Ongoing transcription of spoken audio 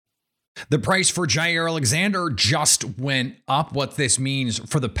The price for Jaire Alexander just went up. What this means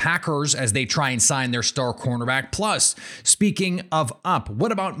for the Packers as they try and sign their star cornerback. Plus, speaking of up,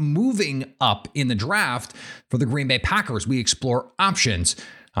 what about moving up in the draft for the Green Bay Packers? We explore options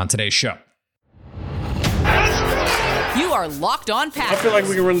on today's show. You are Locked On Packers. I feel like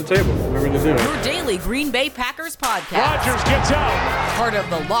we can run the table. We're going to do it. Your daily Green Bay Packers podcast. Rodgers gets out. Part of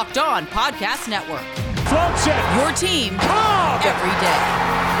the Locked On Podcast Network. Floats it. Your team every day.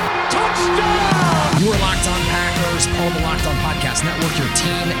 Touchdown! You are Locked On Packers, part of the Locked On Podcast Network, your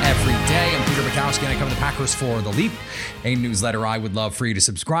team every day. I'm Peter Bukowski, and I cover the Packers for The Leap, a newsletter I would love for you to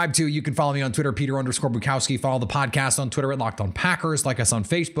subscribe to. You can follow me on Twitter, Peter_Bukowski. Follow the podcast on Twitter at Locked On Packers. Like us on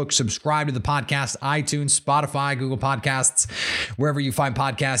Facebook. Subscribe to the podcast, iTunes, Spotify, Google Podcasts. Wherever you find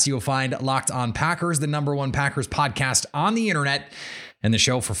podcasts, you will find Locked On Packers, the number one Packers podcast on the internet. And the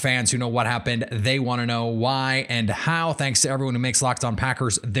show for fans who know what happened. They want to know why and how. Thanks to everyone who makes Locked On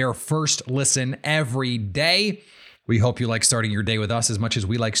Packers their first listen every day. We hope you like starting your day with us as much as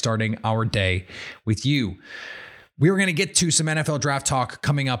we like starting our day with you. We are going to get to some NFL draft talk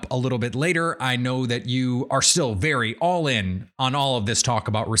coming up a little bit later. I know that you are still very all in on all of this talk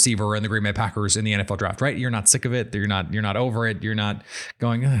about receiver and the Green Bay Packers in the NFL draft, right? You're not sick of it. You're not over it. You're not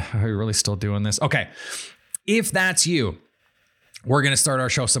going, are we really still doing this? Okay. If that's you, we're going to start our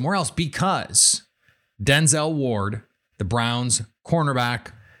show somewhere else because Denzel Ward, the Browns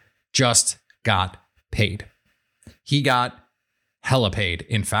cornerback, just got paid. He got hella paid.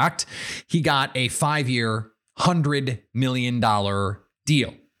 In fact, he got a 5-year, $100 million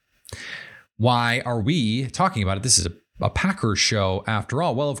deal. Why are we talking about it? This is a Packers show after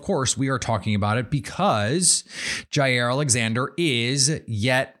all. Well, of course, we are talking about it because Jaire Alexander is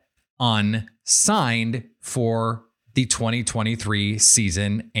yet unsigned for the 2023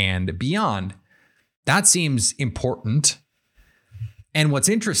 season and beyond. That seems important. And what's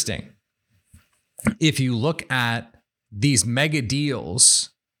interesting, if you look at these mega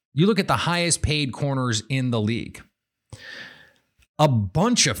deals, you look at the highest paid corners in the league, a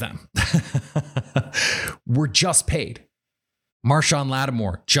bunch of them were just paid. Marshawn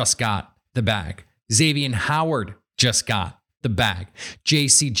Lattimore just got the bag. Xavier Howard just got the bag.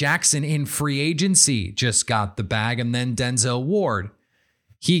 J.C. Jackson in free agency just got the bag. And then Denzel Ward,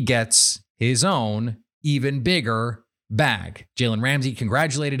 he gets his own even bigger bag. Jalen Ramsey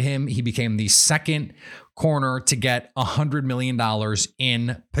congratulated him. He became the second corner to get $100 million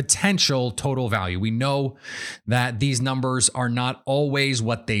in potential total value. We know that these numbers are not always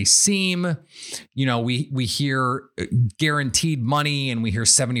what they seem. You know, we hear guaranteed money and we hear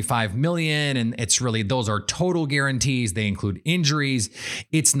 75 million, and it's really, those are total guarantees. They include injuries.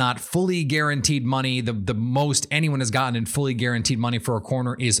 It's not fully guaranteed money. The most anyone has gotten in fully guaranteed money for a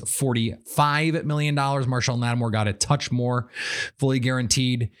corner is $45 million. Marshawn Lattimore got a touch more fully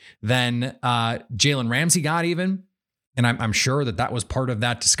guaranteed than Jalen Ramsey got even. And I'm sure that was part of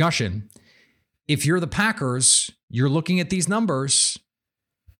that discussion. If you're the Packers, you're looking at these numbers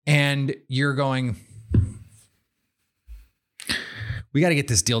and you're going, we got to get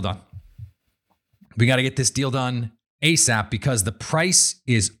this deal done. We got to get this deal done ASAP because the price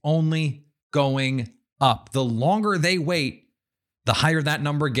is only going up. The longer they wait, the higher that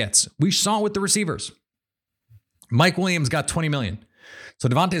number gets. We saw it with the receivers. Mike Williams got $20 million. So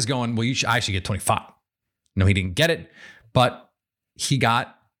Devontae's going, well, I should get 25. No, he didn't get it, but he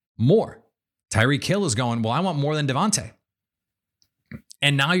got more. Tyreek Hill is going, well, I want more than Devontae.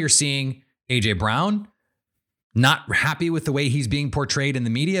 And now you're seeing A.J. Brown not happy with the way he's being portrayed in the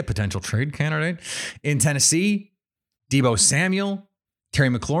media, potential trade candidate in Tennessee. Deebo Samuel, Terry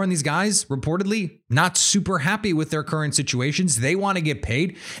McLaurin, these guys reportedly not super happy with their current situations. They want to get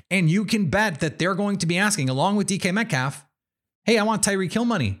paid. And you can bet that they're going to be asking, along with DK Metcalf, hey, I want Tyreek Hill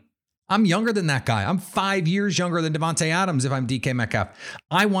money. I'm younger than that guy. I'm 5 years younger than Devontae Adams if I'm DK Metcalf.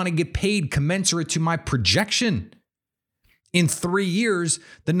 I want to get paid commensurate to my projection. In 3 years,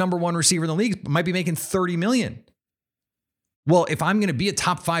 the number one receiver in the league might be making $30 million. Well, if I'm going to be a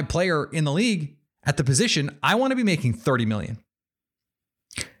top 5 player in the league at the position, I want to be making $30 million.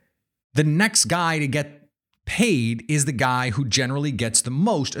 The next guy to get paid is the guy who generally gets the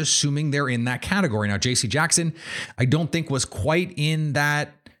most, assuming they're in that category. Now, J.C. Jackson, I don't think was quite in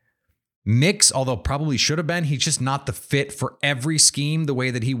that mix, although probably should have been. He's just not the fit for every scheme the way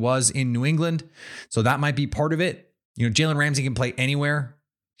that he was in New England. So that might be part of it. You know, Jalen Ramsey can play anywhere.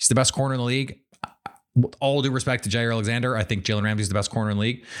 He's the best corner in the league. With all due respect to Jair Alexander, I think Jalen Ramsey is the best corner in the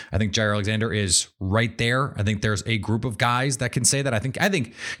league. I think Jair Alexander is right there. I think there's a group of guys that can say that. I think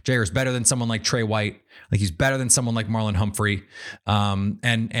Jair is better than someone like Trey White. I think he's better than someone like Marlon Humphrey. And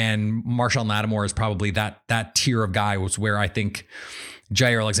Marshawn Lattimore is probably that tier of guy was where I think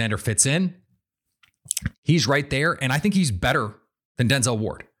Jair Alexander fits in. He's right there, and I think he's better than Denzel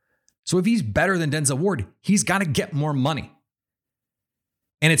Ward. So if he's better than Denzel Ward, he's got to get more money.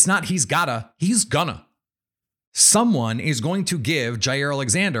 And it's not he's gonna. Someone is going to give Jair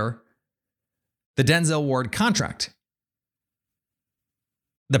Alexander the Denzel Ward contract.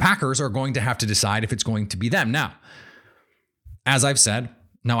 The Packers are going to have to decide if it's going to be them. Now, as I've said,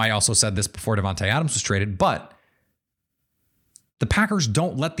 I also said this before Davante Adams was traded, but the Packers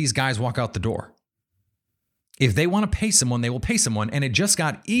don't let these guys walk out the door. If they want to pay someone, they will pay someone. And it just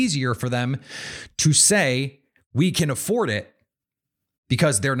got easier for them to say, we can afford it,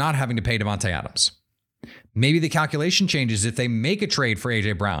 because they're not having to pay Davante Adams. Maybe the calculation changes if they make a trade for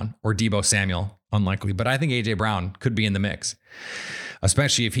A.J. Brown or Deebo Samuel. Unlikely, but I think A.J. Brown could be in the mix,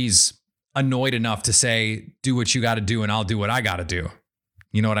 especially if he's annoyed enough to say, do what you got to do and I'll do what I got to do.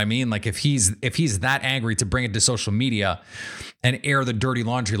 You know what I mean? Like if he's that angry to bring it to social media and air the dirty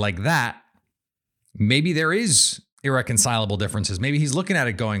laundry like that, maybe there is irreconcilable differences. Maybe he's looking at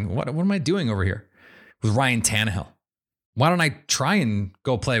it going, what am I doing over here with Ryan Tannehill? Why don't I try and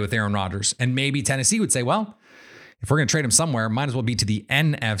go play with Aaron Rodgers? And maybe Tennessee would say, well, if we're going to trade him somewhere, might as well be to the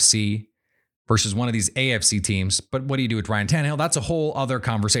NFC versus one of these AFC teams. But what do you do with Ryan Tannehill? That's a whole other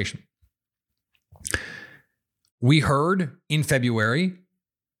conversation. We heard in February,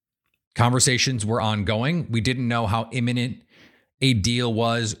 conversations were ongoing. We didn't know how imminent a deal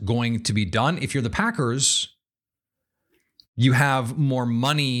was going to be done. If you're the Packers, you have more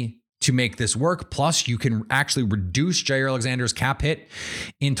money to make this work. Plus, you can actually reduce Jair Alexander's cap hit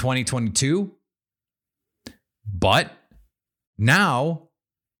in 2022. But now,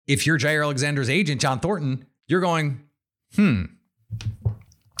 if you're Jair Alexander's agent, John Thornton, you're going,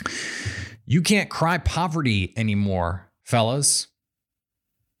 you can't cry poverty anymore, fellas.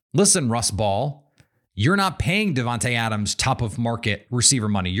 Listen, Russ Ball, you're not paying Davante Adams top of market receiver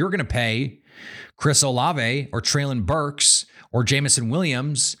money. You're going to pay Chris Olave or Treylon Burks or Jameson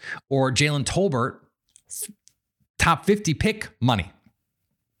Williams or Jalen Tolbert top 50 pick money.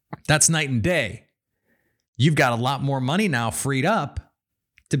 That's night and day. You've got a lot more money now freed up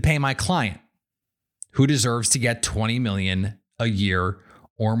to pay my client, who deserves to get $20 million a year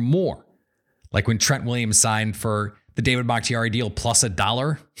or more. Like when Trent Williams signed for the David Bakhtiari deal plus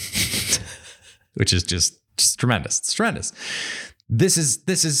 $1, which is just tremendous. It's tremendous. This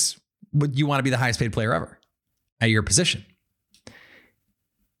is what you want to be, the highest paid player ever at your position.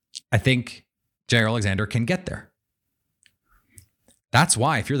 I think Jair Alexander can get there. That's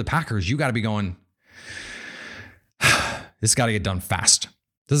why if you're the Packers, you got to be going, this got to get done fast.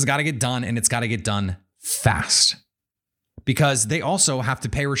 This has got to get done, and it's got to get done fast. Because they also have to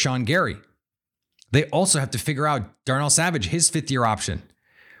pay Rashawn Gary. They also have to figure out Darnell Savage, his fifth-year option.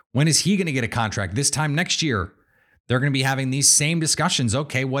 When is he going to get a contract? This time next year, they're going to be having these same discussions.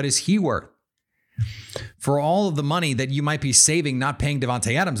 Okay, what is he worth? For all of the money that you might be saving not paying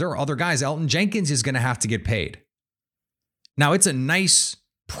Davante Adams, there are other guys. Elton Jenkins is going to have to get paid. Now, it's a nice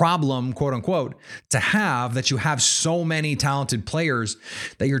problem, quote unquote, to have that you have so many talented players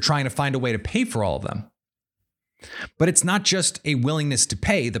that you're trying to find a way to pay for all of them. But it's not just a willingness to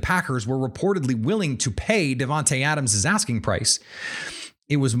pay. The Packers were reportedly willing to pay Davante Adams' asking price.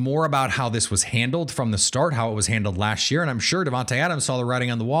 It was more about how this was handled from the start, how it was handled last year. And I'm sure Davante Adams saw the writing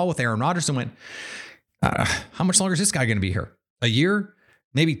on the wall with Aaron Rodgers and went, how much longer is this guy going to be here? A year?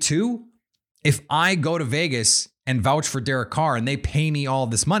 Maybe 2? If I go to Vegas and vouch for Derek Carr and they pay me all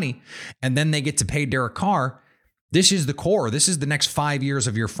this money and then they get to pay Derek Carr, this is the core. This is the next 5 years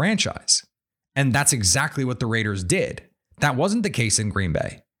of your franchise. And that's exactly what the Raiders did. That wasn't the case in Green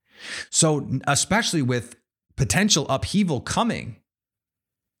Bay. So especially with potential upheaval coming,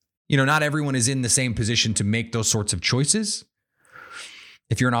 not everyone is in the same position to make those sorts of choices.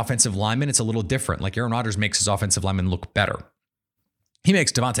 If you're an offensive lineman, it's a little different. Like Aaron Rodgers makes his offensive lineman look better. He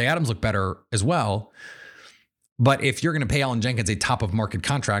makes Davante Adams look better as well. But if you're going to pay Elton Jenkins a top of market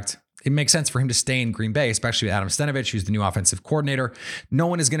contract, it makes sense for him to stay in Green Bay, especially with Adam Stenavich, who's the new offensive coordinator. No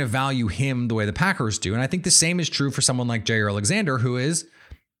one is going to value him the way the Packers do. And I think the same is true for someone like Jair Alexander, who is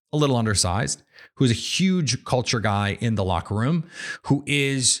a little undersized, who's a huge culture guy in the locker room, who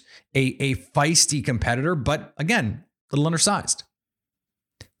is a feisty competitor, but again, a little undersized.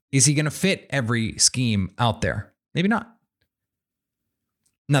 Is he going to fit every scheme out there? Maybe not.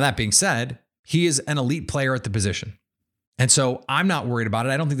 Now, that being said, he is an elite player at the position. And so I'm not worried about it.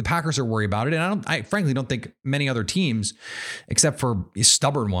 I don't think the Packers are worried about it. And I frankly don't think many other teams, except for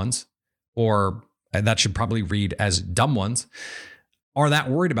stubborn ones, or that should probably read as dumb ones, are that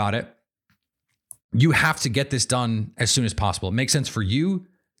worried about it. You have to get this done as soon as possible. It makes sense for you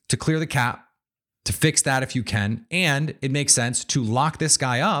to clear the cap, to fix that if you can. And it makes sense to lock this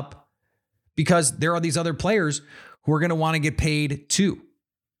guy up because there are these other players who are going to want to get paid too.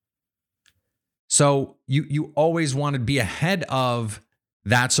 So you always want to be ahead of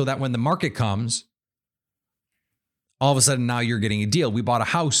that so that when the market comes, all of a sudden now you're getting a deal. We bought a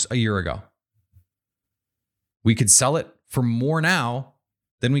house a year ago. We could sell it for more now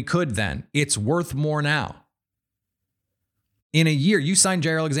than we could then. It's worth more now. In a year, you sign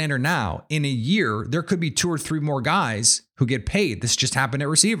Jair Alexander now. In a year, there could be 2 or 3 more guys who get paid. This just happened at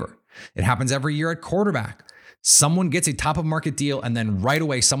receiver. It happens every year at quarterback. Someone gets a top of market deal and then right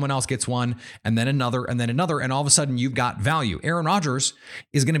away someone else gets one and then another and then another. And all of a sudden you've got value. Aaron Rodgers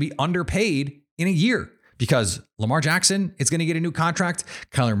is going to be underpaid in a year because Lamar Jackson is going to get a new contract.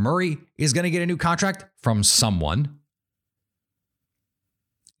 Kyler Murray is going to get a new contract from someone.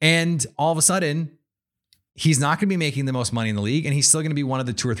 And all of a sudden he's not going to be making the most money in the league and he's still going to be one of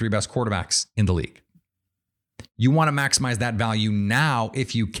the 2 or 3 best quarterbacks in the league. You want to maximize that value now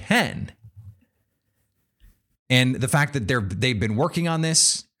if you can. And the fact that they've been working on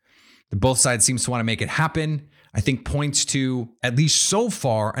this, that both sides seems to want to make it happen, I think points to, at least so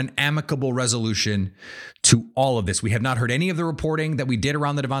far, an amicable resolution to all of this. We have not heard any of the reporting that we did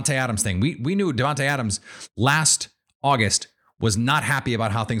around the Davante Adams thing. We knew Davante Adams last August was not happy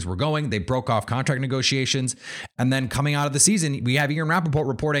about how things were going. They broke off contract negotiations. And then coming out of the season, we have Ian Rappaport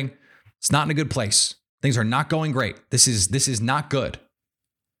reporting it's not in a good place. Things are not going great. This is not good.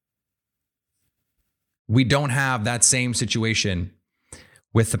 We don't have that same situation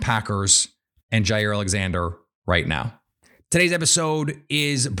with the Packers and Jair Alexander right now. Today's episode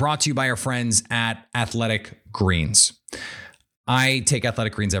is brought to you by our friends at Athletic Greens. I take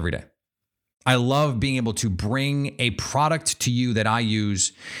Athletic Greens every day. I love being able to bring a product to you that I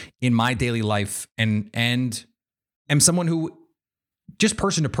use in my daily life and am someone who, just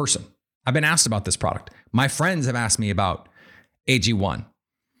person to person, I've been asked about this product. My friends have asked me about AG1.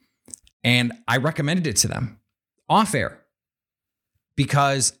 And I recommended it to them off air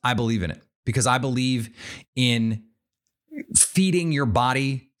because I believe in it, because I believe in feeding your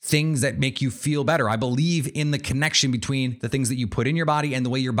body things that make you feel better. I believe in the connection between the things that you put in your body and the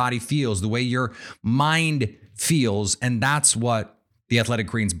way your body feels, the way your mind feels. And that's what the Athletic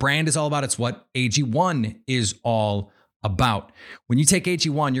Greens brand is all about. It's what AG1 is all about. When you take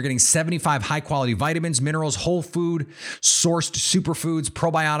AG1, you're getting 75 high-quality vitamins, minerals, whole food, sourced superfoods,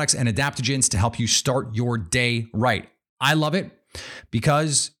 probiotics, and adaptogens to help you start your day right. I love it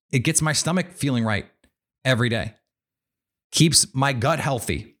because it gets my stomach feeling right every day. Keeps my gut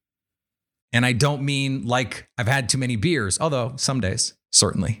healthy. And I don't mean like I've had too many beers, although some days,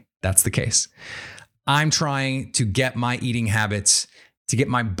 certainly, that's the case. I'm trying to get my eating habits to get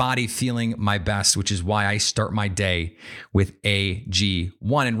my body feeling my best, which is why I start my day with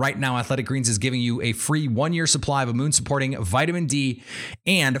AG1. And right now, Athletic Greens is giving you a free 1-year supply of immune-supporting vitamin D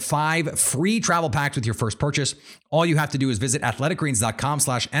and 5 free travel packs with your first purchase. All you have to do is visit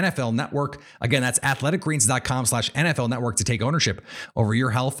athleticgreens.com/NFL Network. Again, that's athleticgreens.com/NFL Network to take ownership over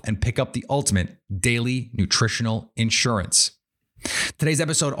your health and pick up the ultimate daily nutritional insurance. Today's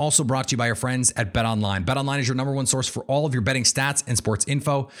episode also brought to you by our friends at BetOnline. BetOnline is your number one source for all of your betting stats and sports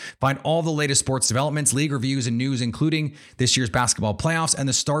info. Find all the latest sports developments, league reviews, and news, including this year's basketball playoffs and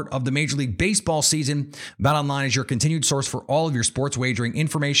the start of the Major League Baseball season. BetOnline is your continued source for all of your sports wagering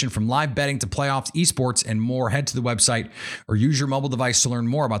information, from live betting to playoffs, esports, and more. Head to the website or use your mobile device to learn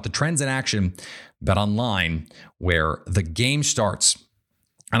more about the trends in action. BetOnline, where the game starts.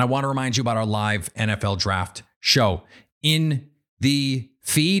 And I want to remind you about our live NFL draft show. In the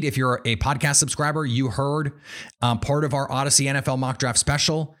feed, if you're a podcast subscriber, you heard part of our Odyssey NFL mock draft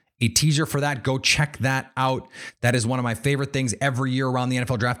special, a teaser for that. Go check that out. That is one of my favorite things every year around the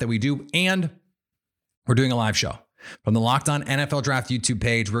NFL draft that we do. And we're doing a live show from the Locked On NFL Draft YouTube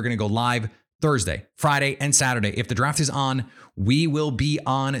page. We're going to go live Thursday, Friday, and Saturday. If the draft is on, we will be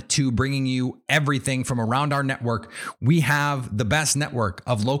on to bringing you everything from around our network. We have the best network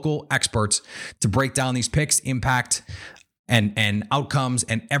of local experts to break down these picks, impact, and outcomes,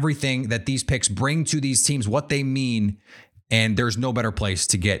 and everything that these picks bring to these teams, what they mean. And there's no better place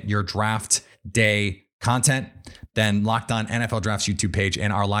to get your draft day content than Locked On NFL Draft's YouTube page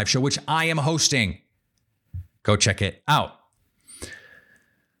and our live show, which I am hosting. Go check it out.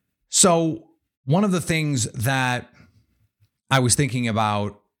 So one of the things that I was thinking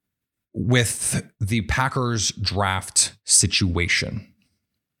about with the Packers draft situation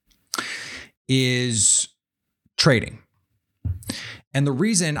is trading. And the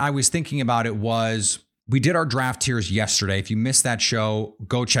reason I was thinking about it was we did our draft tiers yesterday. If you missed that show,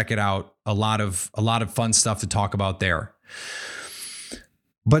 go check it out. A lot of fun stuff to talk about there.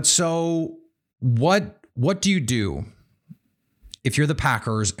 But so what do you do if you're the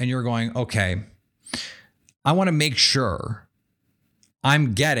Packers and you're going, okay, I want to make sure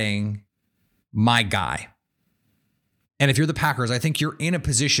I'm getting my guy. And if you're the Packers, I think you're in a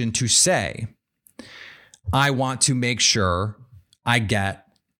position to say, I want to make sure I get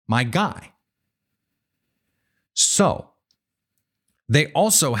my guy. So they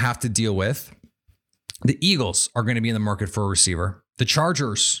also have to deal with the Eagles are going to be in the market for a receiver. The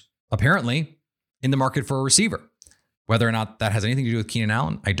Chargers, apparently, in the market for a receiver. Whether or not that has anything to do with Keenan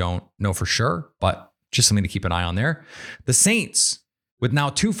Allen, I don't know for sure, but just something to keep an eye on there. The Saints, with now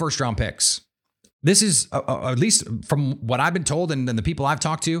 2 first-round picks. This is, at least from what I've been told and the people I've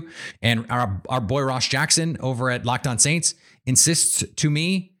talked to, and our boy Ross Jackson over at Locked On Saints insists to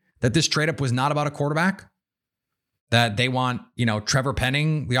me that this trade-up was not about a quarterback, that they want, Trevor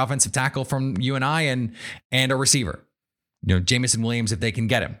Penning, the offensive tackle from UNI, and a receiver, Jamison Williams, if they can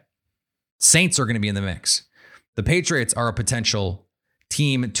get him. Saints are going to be in the mix. The Patriots are a potential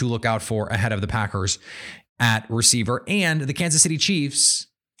team to look out for ahead of the Packers at receiver, and the Kansas City Chiefs,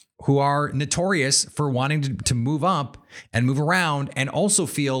 who are notorious for wanting to move up and move around and also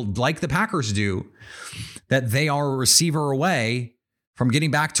feel like the Packers do, that they are a receiver away from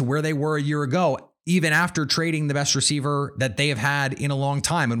getting back to where they were a year ago, even after trading the best receiver that they have had in a long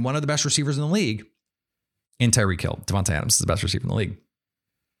time and one of the best receivers in the league in Tyreek Hill. Davante Adams is the best receiver in the league.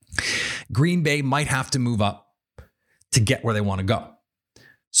 Green Bay might have to move up to get where they want to go.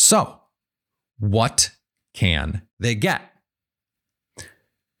 So what can they get?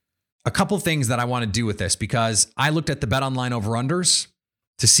 A couple things that I want to do with this, because I looked at the BetOnline over-unders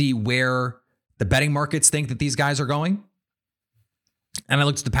to see where the betting markets think that these guys are going. And I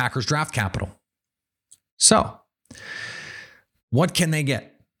looked at the Packers draft capital. So what can they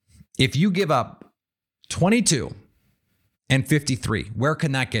get? If you give up 22 and 53, where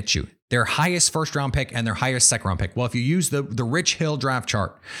can that get you? Their highest first round pick and their highest second round pick. Well, if you use the Rich Hill draft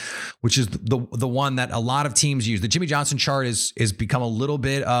chart, which is the one that a lot of teams use, the Jimmy Johnson chart is become a little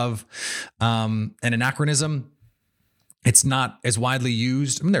bit of an anachronism. It's not as widely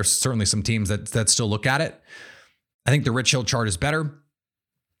used. I mean, there's certainly some teams that still look at it. I think the Rich Hill chart is better.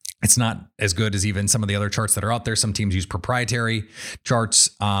 It's not as good as even some of the other charts that are out there. Some teams use proprietary charts,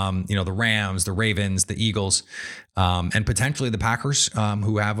 the Rams, the Ravens, the Eagles, and potentially the Packers,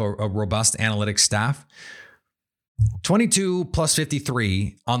 who have a robust analytics staff. 22 plus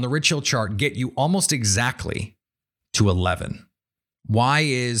 53 on the Rich Hill chart get you almost exactly to 11. Why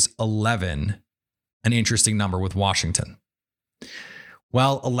is 11 an interesting number with Washington?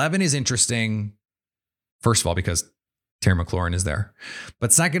 Well, 11 is interesting, first of all, because Terry McLaurin is there.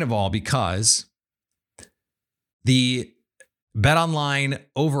 But second of all, because the BetOnline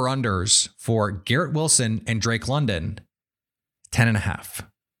over-unders for Garrett Wilson and Drake London, 10.5.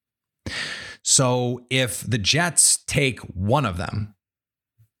 So if the Jets take one of them,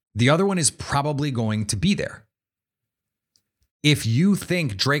 the other one is probably going to be there. If you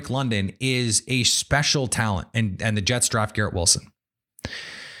think Drake London is a special talent and the Jets draft Garrett Wilson,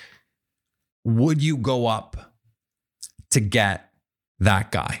 would you go up to get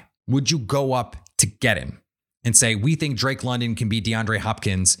that guy? Would you go up to get him and say, we think Drake London can be DeAndre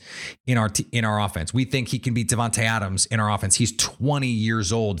Hopkins in our offense. We think he can be Davante Adams in our offense. He's 20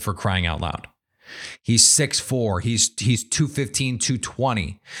 years old, for crying out loud. He's 6'4". He's 215,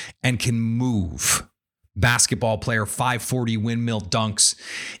 220 and can move. Basketball player, 540 windmill dunks.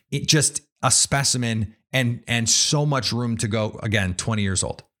 It just a specimen and so much room to go. Again, 20 years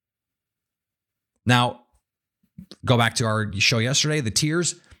old. Now, go back to our show yesterday, the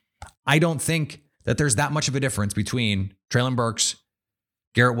tiers. I don't think that there's that much of a difference between Treylon Burks,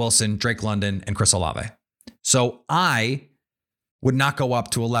 Garrett Wilson, Drake London, and Chris Olave. So I would not go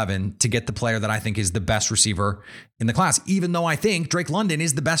up to 11 to get the player that I think is the best receiver in the class, even though I think Drake London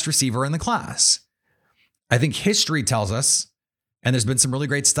is the best receiver in the class. I think history tells us, and there's been some really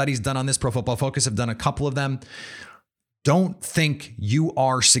great studies done on this. Pro Football Focus have done a couple of them. Don't think you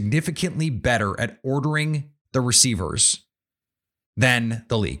are significantly better at ordering the receivers than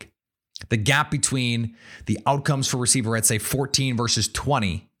the league. The gap between the outcomes for receiver at, say, 14 versus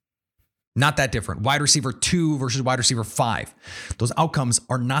 20, not that different. Wide receiver 2 versus wide receiver 5. Those outcomes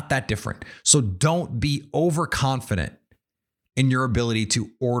are not that different. So don't be overconfident in your ability to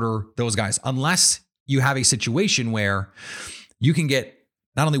order those guys, unless you have a situation where you can get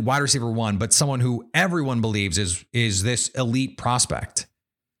not only wide receiver one, but someone who everyone believes is this elite prospect.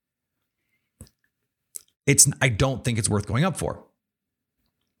 I don't think it's worth going up for.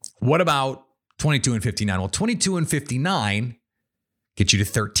 What about 22 and 59? Well, 22 and 59 get you to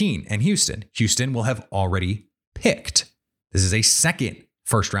 13. And Houston will have already picked. This is a second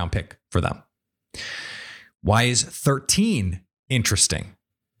first round pick for them. Why is 13 interesting?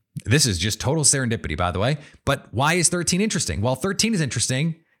 This is just total serendipity, by the way. But why is 13 interesting? Well, 13 is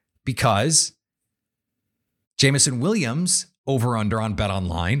interesting because Jameson Williams over under on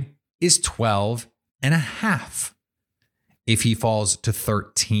BetOnline is 12.5. If he falls to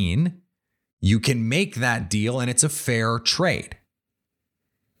 13, you can make that deal and it's a fair trade.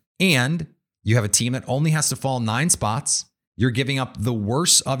 And you have a team that only has to fall 9 spots. You're giving up the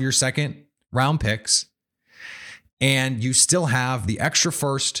worst of your second round picks. And you still have the extra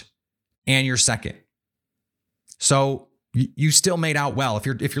first and your second. So you still made out well. If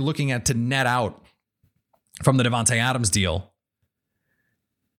you're looking at to net out from the Davante Adams deal,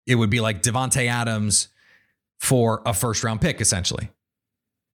 it would be like Davante Adams for a first round pick, essentially,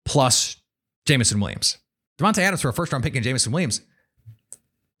 plus Jameson Williams. Davante Adams for a first round pick and Jameson Williams,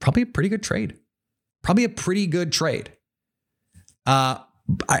 probably a pretty good trade.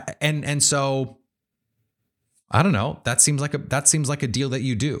 So I don't know. That seems like a deal that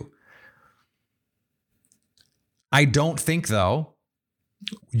you do. I don't think, though,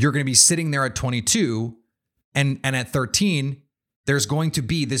 you're going to be sitting there at 22 and at 13, there's going to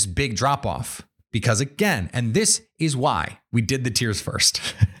be this big drop off because, again, and this is why we did the tiers first.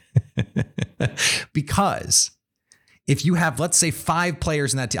 Because if you have, let's say, 5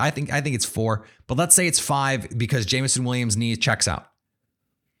 players in that team, I think it's 4, but let's say it's 5 because Jameson Williams' knee checks out.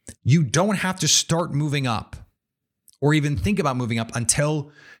 You don't have to start moving up or even think about moving up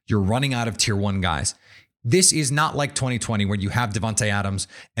until you're running out of tier 1 guys. This is not like 2020 where you have Davante Adams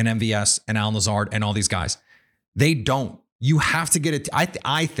and MVS and Allen Lazard and all these guys. They don't. You have to get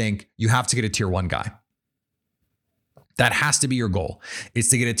I think you have to get a tier 1 guy. That has to be your goal, is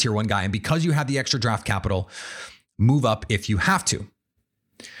to get a tier 1 guy. And because you have the extra draft capital, move up if you have to.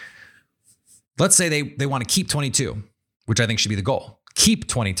 Let's say they want to keep 22, which I think should be the goal. Keep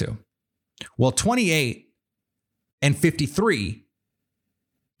 22. Well, 28 and 53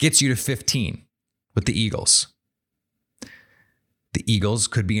 gets you to 15 with the Eagles. The Eagles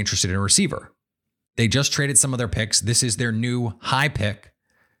could be interested in a receiver. They just traded some of their picks. This is their new high pick.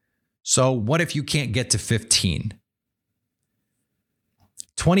 So what if you can't get to 15?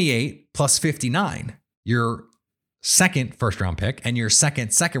 28 plus 59, your second first round pick and your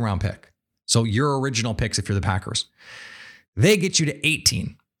second round pick. So your original picks if you're the Packers. They get you to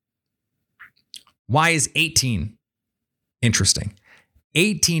 18. Why is 18 interesting?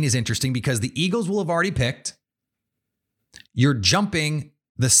 18 is interesting because the Eagles will have already picked. You're jumping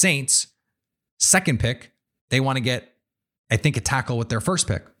the Saints' second pick. They want to get, I think, a tackle with their first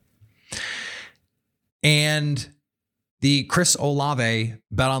pick. And the Chris Olave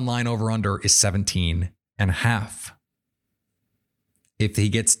BetOnline over-under is 17.5. If he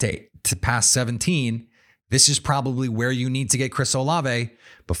gets to past 17, this is probably where you need to get Chris Olave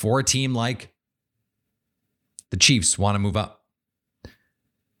before a team like the Chiefs want to move up.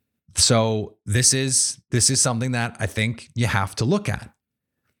 So this is something that I think you have to look at,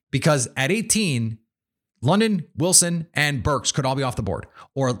 because at 18, London, Wilson, and Burks could all be off the board,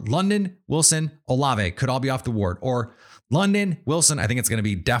 or London, Wilson, Olave could all be off the board, or London, Wilson, I think it's going to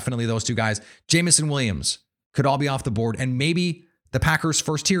be definitely those 2 guys. Jameson Williams could all be off the board, and maybe the Packers'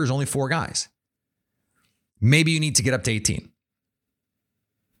 first tier is only 4 guys. Maybe you need to get up to 18.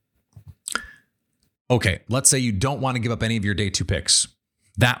 Okay, let's say you don't want to give up any of your day 2 picks.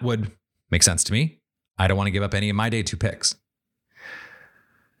 That would make sense to me. I don't want to give up any of my day 2 picks.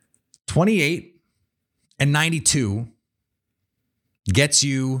 28 and 92 gets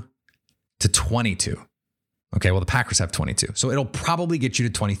you to 22. Okay, well, the Packers have 22. So it'll probably get you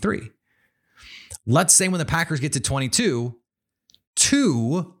to 23. Let's say when the Packers get to 22,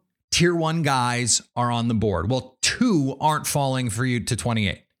 2 tier 1 guys are on the board. Well, 2 aren't falling for you to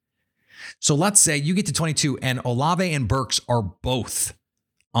 28. So let's say you get to 22 and Olave and Burks are both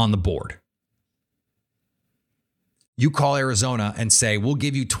on the board. You call Arizona and say, we'll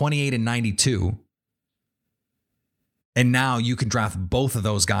give you 28 and 92. And now you can draft both of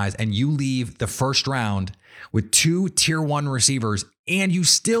those guys and you leave the first round with 2 tier 1 receivers, and you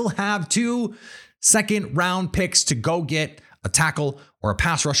still have 2 second round picks to go get a tackle or a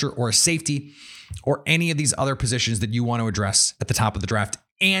pass rusher or a safety or any of these other positions that you want to address at the top of the draft.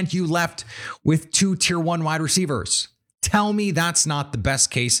 And you left with 2 tier 1 wide receivers. Tell me that's not the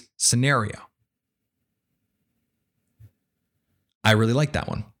best case scenario. I really like that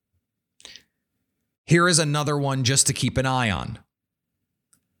one. Here is another one just to keep an eye on.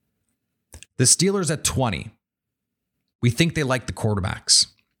 The Steelers at 20. We think they like the quarterbacks.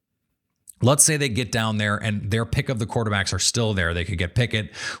 Let's say they get down there and their pick of the quarterbacks are still there. They could get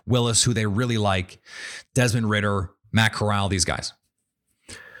Pickett, Willis, who they really like, Desmond Ridder, Matt Corral, these guys.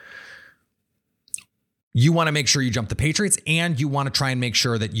 You want to make sure you jump the Patriots, and you want to try and make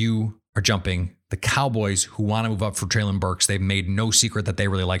sure that you are jumping the Cowboys, who want to move up for Treylon Burks. They've made no secret that they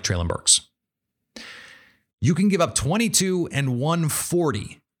really like Treylon Burks. You can give up 22 and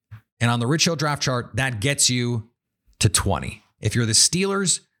 140. And on the Rich Hill draft chart, that gets you to 20. If you're the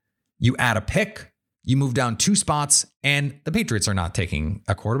Steelers, you add a pick, you move down 2 spots, and the Patriots are not taking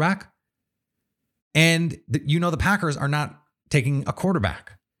a quarterback. And the Packers are not taking a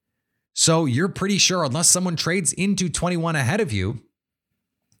quarterback. So you're pretty sure, unless someone trades into 21 ahead of you,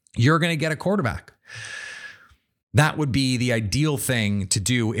 you're going to get a quarterback. That would be the ideal thing to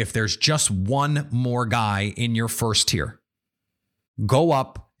do if there's just one more guy in your first tier. Go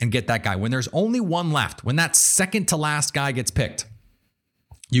up and get that guy. When there's only one left, when that second to last guy gets picked,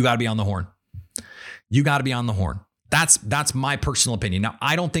 you got to be on the horn. You got to be on the horn. That's my personal opinion. Now,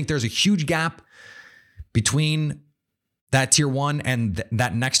 I don't think there's a huge gap between that tier 1 and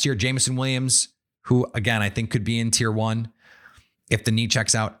that next tier, Jameson Williams, who, again, I think could be in tier 1 if the knee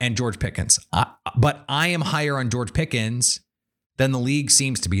checks out, and George Pickens. But I am higher on George Pickens than the league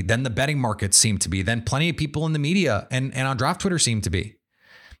seems to be, than the betting markets seem to be, than plenty of people in the media and on draft Twitter seem to be.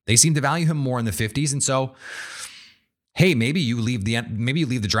 They seem to value him more in the 50s. And so, hey, maybe you leave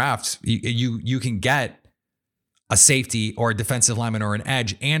the draft. You can get a safety or a defensive lineman or an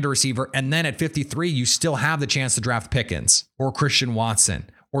edge and a receiver. And then at 53, you still have the chance to draft Pickens or Christian Watson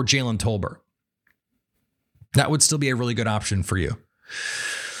or Jalen Tolbert. That would still be a really good option for you.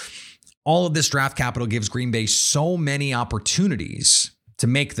 All of this draft capital gives Green Bay so many opportunities to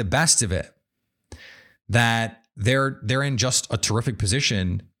make the best of it that they're in just a terrific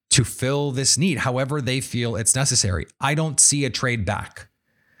position to fill this need however they feel it's necessary. I don't see a trade back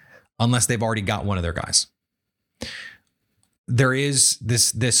unless they've already got one of their guys. There is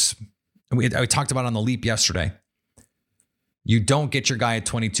this I talked about on the Leap yesterday. You don't get your guy at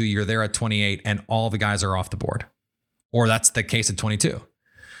 22, you're there at 28, and all the guys are off the board. Or that's the case at 22.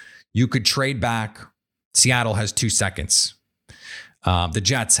 You could trade back. Seattle has 2 seconds. The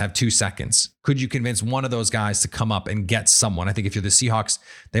Jets have 2 seconds. Could you convince one of those guys to come up and get someone? I think if you're the Seahawks,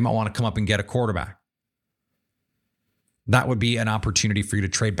 they might want to come up and get a quarterback. That would be an opportunity for you to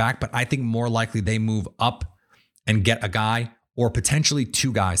trade back, but I think more likely they move up and get a guy or potentially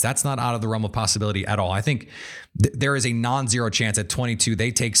 2 guys. That's not out of the realm of possibility at all. I think there is a non-zero chance at 22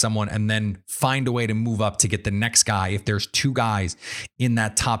 they take someone and then find a way to move up to get the next guy if there's 2 guys in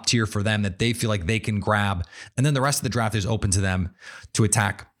that top tier for them that they feel like they can grab. And then the rest of the draft is open to them to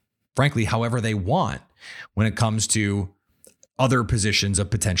attack, frankly, however they want when it comes to other positions of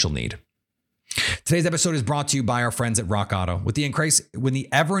potential need. Today's episode is brought to you by our friends at Rock Auto. With the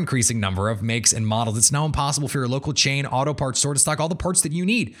ever-increasing number of makes and models, it's now impossible for your local chain auto parts store to stock all the parts that you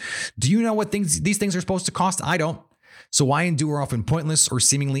need. Do you know what these things are supposed to cost? I don't. So why endure often pointless or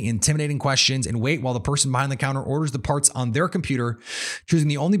seemingly intimidating questions and wait while the person behind the counter orders the parts on their computer, choosing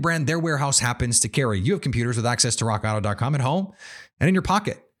the only brand their warehouse happens to carry? You have computers with access to rockauto.com at home and in your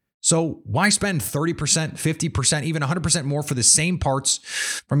pocket. So why spend 30%, 50%, even 100% more for the same parts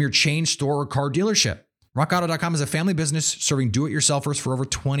from your chain store or car dealership? RockAuto.com is a family business serving do-it-yourselfers for over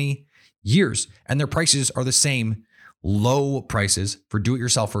 20 years, and their prices are the same low prices for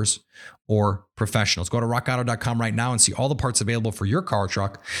do-it-yourselfers or professionals. Go to RockAuto.com right now and see all the parts available for your car or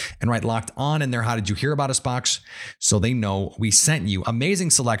truck and write Locked On in their How Did You Hear About Us box so they know we sent you. Amazing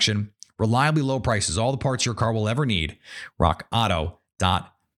selection, reliably low prices, all the parts your car will ever need. RockAuto.com.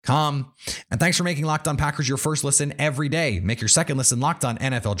 And thanks for making Locked On Packers your first listen every day. Make your second listen Locked On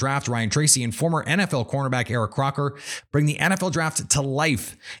NFL Draft. Ryan Tracy and former NFL cornerback Eric Crocker bring the NFL Draft to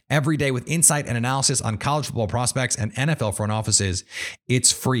life every day with insight and analysis on college football prospects and NFL front offices.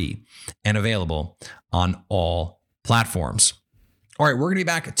 It's free and available on all platforms. All right, we're going to be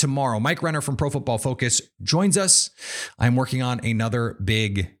back tomorrow. Mike Renner from Pro Football Focus joins us. I'm working on another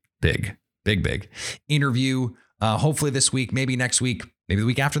big interview. Hopefully this week, maybe next week. Maybe the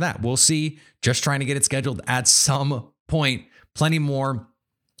week after that. We'll see. Just trying to get it scheduled at some point. Plenty more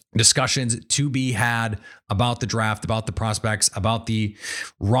discussions to be had about the draft, about the prospects, about the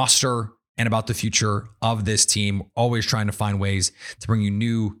roster, and about the future of this team. Always trying to find ways to bring you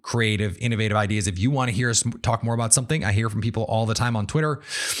new, creative, innovative ideas. If you want to hear us talk more about something, I hear from people all the time on Twitter.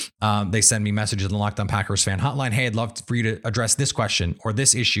 They send me messages in the Locked On Packers fan hotline. Hey, I'd love for you to address this question or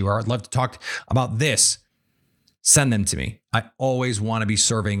this issue, or I'd love to talk about this. Send them to me. I always want to be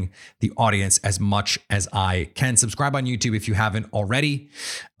serving the audience as much as I can. Subscribe on YouTube if you haven't already.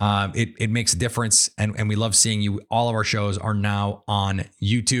 It makes a difference, and we love seeing you. All of our shows are now on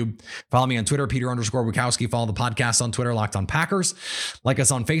YouTube. Follow me on Twitter, Peter_Bukowski. Follow the podcast on Twitter, Locked On Packers. Like us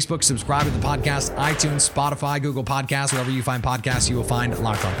on Facebook. Subscribe to the podcast, iTunes, Spotify, Google Podcasts. Wherever you find podcasts, you will find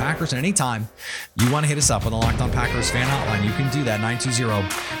Locked On Packers. And anytime you want to hit us up on the Locked On Packers fan hotline, you can do that,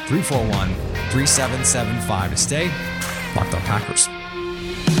 920-341-3775 to stay Locked On Packers.